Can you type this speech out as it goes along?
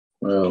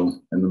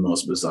Well, in the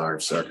most bizarre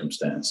of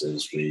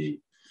circumstances, the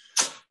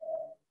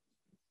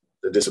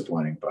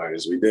disappointing part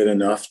is we did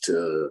enough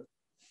to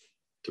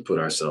put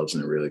ourselves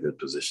in a really good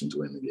position to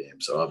win the game.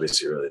 So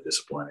obviously really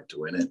disappointed to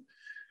win it.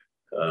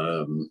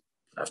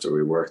 After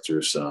we worked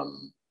through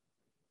some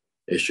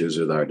issues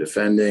with our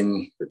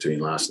defending between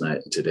last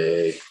night and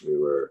today, we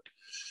were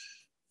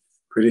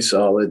pretty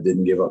solid,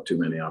 didn't give up too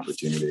many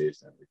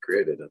opportunities, and we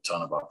created a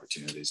ton of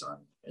opportunities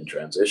in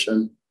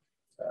transition.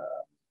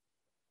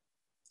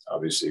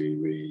 Obviously,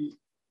 we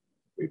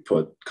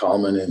put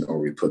Coleman in, or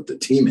we put the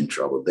team in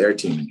trouble, their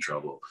team in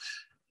trouble,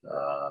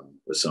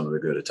 with some of the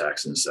good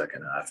attacks in the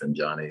second half. And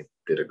Johnny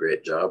did a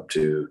great job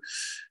to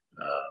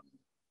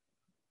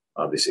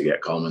obviously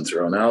get Coleman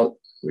thrown out.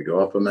 We go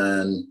up a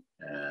man,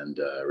 and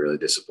really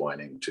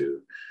disappointing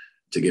to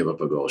give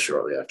up a goal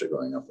shortly after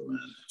going up a man,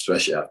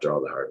 especially after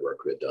all the hard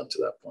work we had done to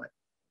that point.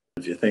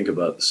 If you think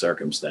about the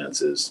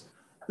circumstances,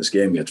 this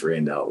game gets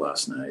rained out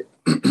last night.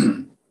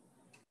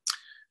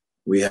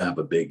 We have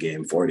a big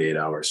game 48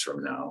 hours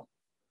from now.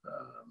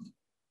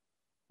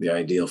 The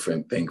ideal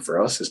thing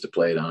for us is to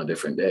play it on a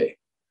different day.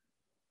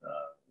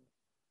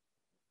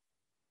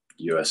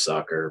 U.S.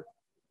 soccer,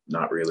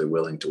 not really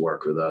willing to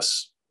work with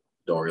us.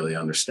 Don't really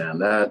understand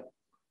that.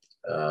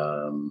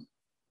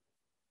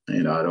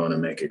 I don't want to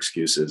make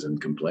excuses and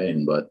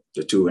complain, but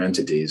the two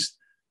entities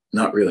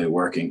not really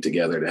working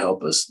together to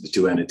help us, the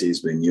two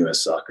entities being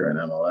U.S. soccer and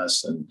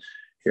MLS. And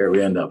here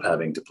we end up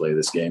having to play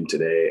this game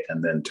today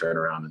and then turn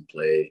around and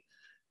play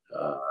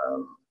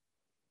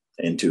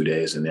in 2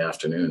 days in the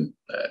afternoon.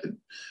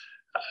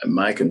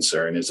 My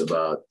concern is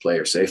about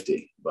player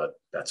safety, but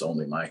that's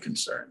only my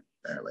concern.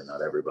 Apparently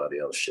not everybody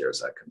else shares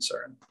that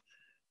concern.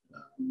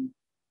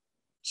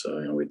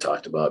 So, we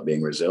talked about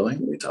being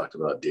resilient. We talked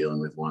about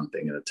dealing with one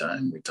thing at a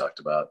time. We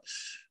talked about,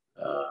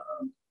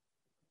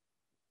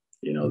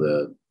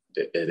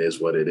 it is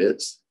what it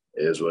is.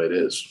 It is what it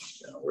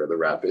is. We're the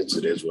Rapids.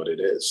 It is what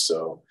it is.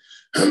 So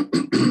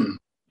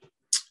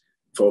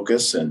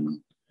focus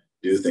and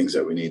do things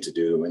that we need to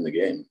do to win the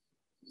game.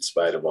 In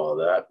spite of all of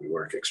that, we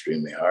work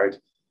extremely hard.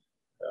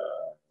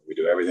 We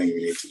do everything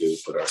we need to do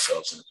to put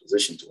ourselves in a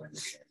position to win the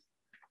game.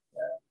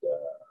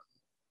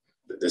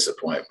 And the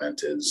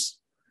disappointment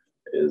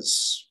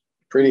is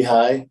pretty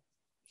high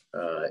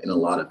in a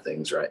lot of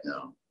things right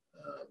now.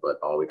 But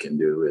all we can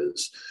do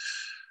is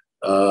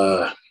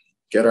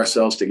get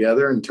ourselves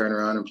together and turn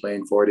around and play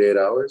in 48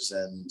 hours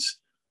and,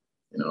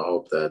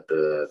 hope that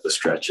the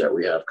stretch that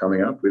we have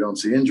coming up, we don't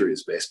see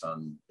injuries based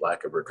on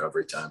lack of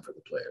recovery time for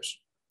the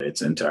players.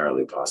 It's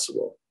entirely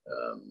possible.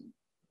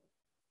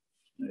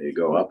 You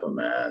go up a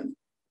man,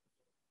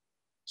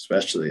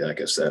 especially, like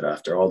I said,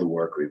 after all the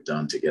work we've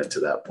done to get to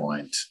that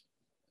point,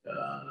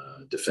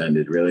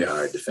 defended really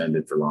hard,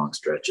 defended for long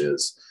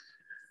stretches.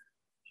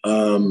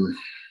 Good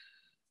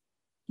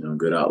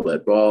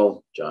outlet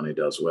ball. Johnny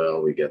does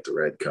well. We get the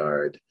red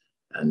card.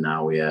 And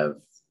now we have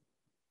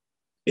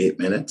 8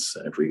 minutes.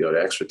 And if we go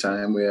to extra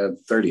time, we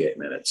have 38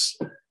 minutes.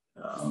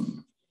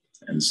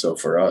 And so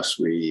for us,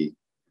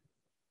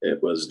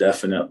 it was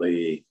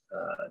definitely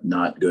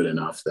not good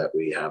enough that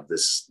we have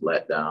this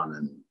letdown,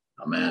 and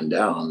a man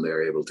down,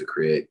 they're able to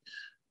create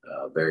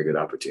a very good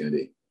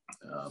opportunity.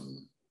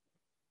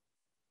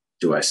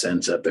 Do I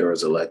sense that there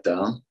was a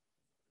letdown?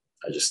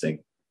 I just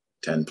think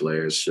 10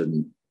 players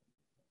shouldn't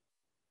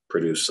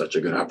produce such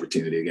a good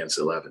opportunity against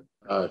 11.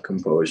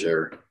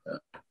 Composure,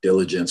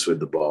 diligence with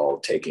the ball,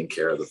 taking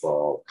care of the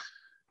ball.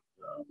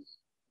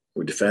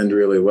 We defend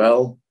really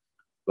well,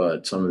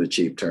 but some of the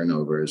cheap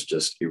turnovers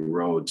just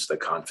erodes the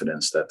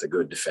confidence that the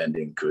good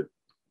defending could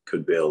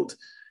build.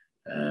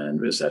 And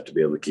we just have to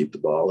be able to keep the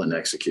ball and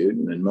execute.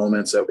 And in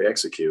moments that we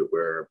execute,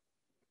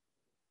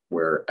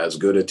 we're as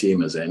good a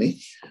team as any.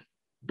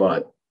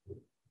 But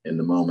in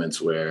the moments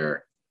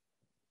where,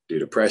 due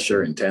to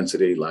pressure,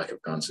 intensity, lack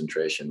of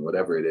concentration,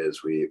 whatever it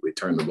is, we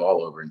turn the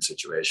ball over in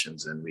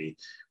situations, and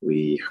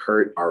we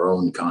hurt our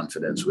own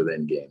confidence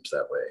within games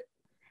that way.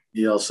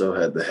 He also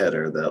had the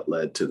header that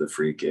led to the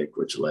free kick,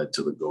 which led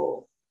to the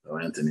goal. So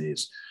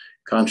Anthony's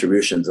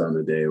contributions on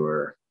the day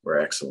were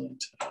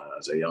excellent.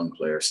 As a young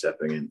player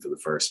stepping in for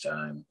the first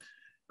time,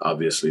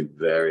 obviously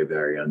very,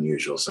 very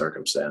unusual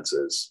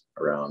circumstances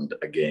around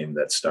a game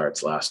that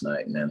starts last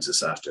night and ends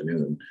this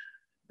afternoon.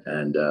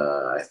 And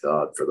I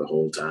thought for the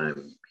whole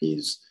time,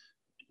 he's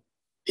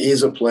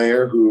a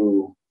player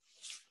who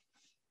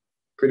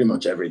pretty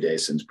much every day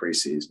since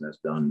preseason has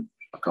done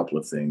a couple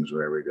of things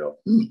where we go,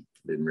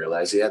 didn't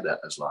realize he had that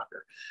in his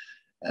locker.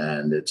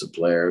 And it's a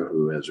player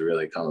who has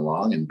really come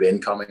along and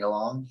been coming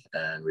along.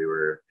 And we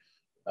were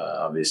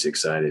obviously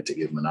excited to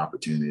give him an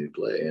opportunity to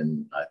play.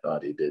 And I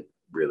thought he did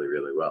really,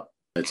 really well.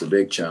 It's a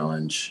big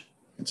challenge.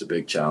 It's a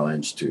big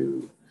challenge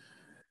to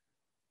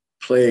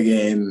play a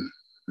game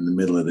in the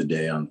middle of the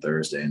day on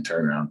Thursday and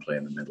turn around and play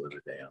in the middle of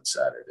the day on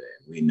Saturday.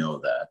 And we know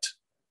that,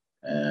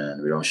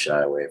 and we don't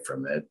shy away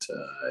from it.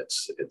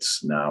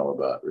 It's now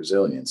about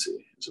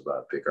resiliency. It's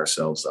about pick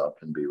ourselves up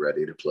and be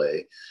ready to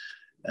play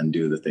and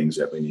do the things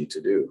that we need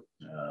to do.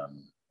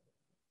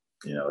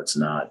 It's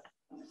not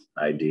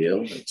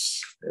ideal.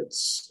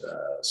 It's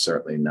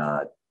certainly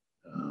not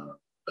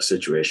a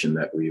situation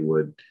that we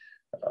would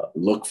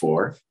look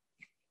for,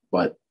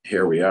 but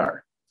here we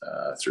are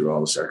through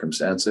all the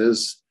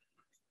circumstances.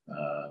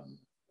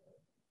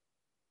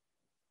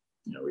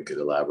 We could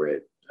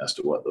elaborate as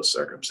to what those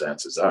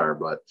circumstances are,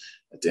 but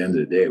at the end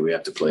of the day, we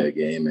have to play a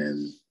game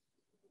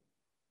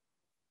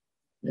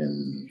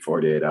in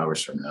 48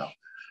 hours from now.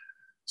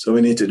 So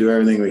we need to do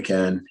everything we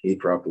can, eat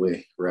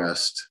properly,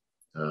 rest.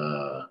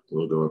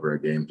 We'll go over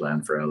a game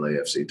plan for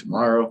LAFC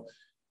tomorrow,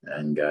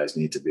 and guys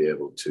need to be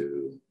able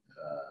to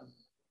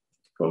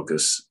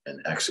focus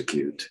and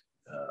execute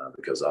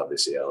because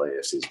obviously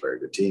LAFC is a very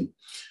good team.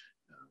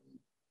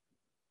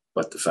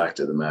 But the fact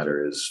of the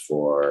matter is,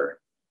 for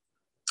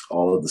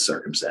all of the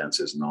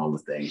circumstances and all the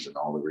things and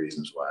all the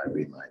reasons why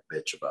we might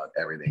bitch about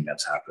everything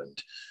that's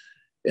happened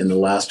in the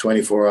last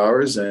 24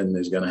 hours and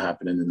is going to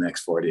happen in the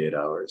next 48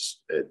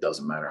 hours, it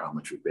doesn't matter how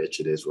much we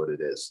bitch, it is what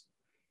it is.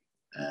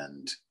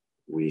 And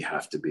we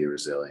have to be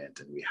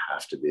resilient, and we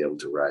have to be able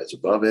to rise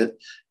above it.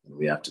 And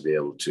we have to be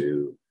able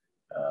to,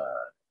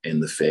 in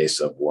the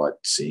face of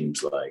what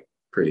seems like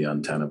pretty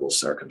untenable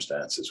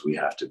circumstances, we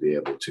have to be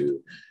able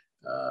to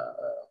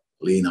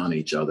lean on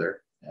each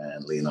other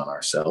and lean on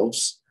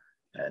ourselves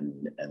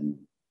and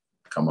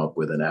come up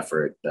with an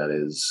effort that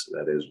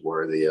is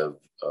worthy of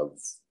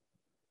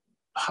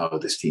how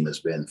this team has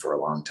been for a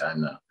long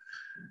time now,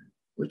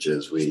 which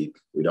is we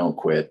don't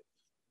quit,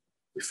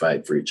 we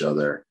fight for each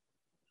other.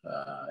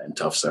 In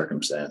tough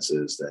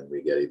circumstances, then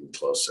we get even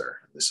closer.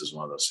 This is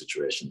one of those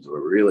situations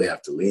where we really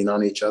have to lean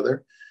on each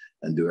other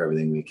and do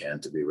everything we can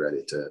to be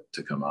ready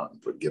to come out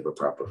and give a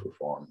proper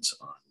performance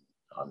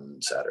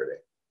on Saturday.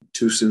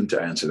 Too soon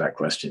to answer that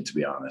question, to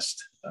be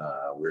honest.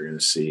 We're going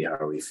to see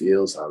how he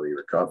feels, how he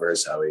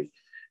recovers, how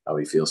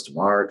he feels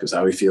tomorrow, because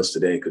how he feels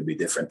today could be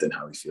different than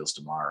how he feels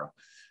tomorrow.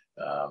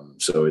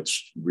 So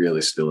it's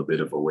really still a bit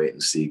of a wait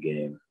and see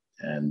game.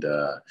 And,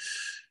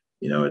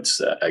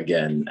 it's,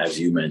 again, as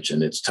you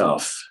mentioned, it's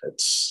tough.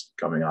 It's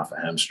coming off a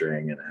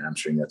hamstring, and a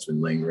hamstring that's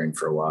been lingering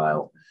for a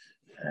while.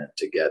 And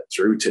to get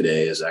through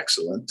today is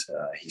excellent.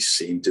 He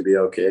seemed to be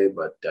okay,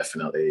 but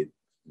definitely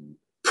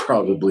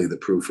probably the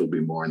proof will be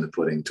more in the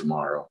pudding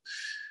tomorrow.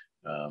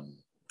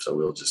 So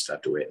we'll just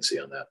have to wait and see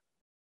on that.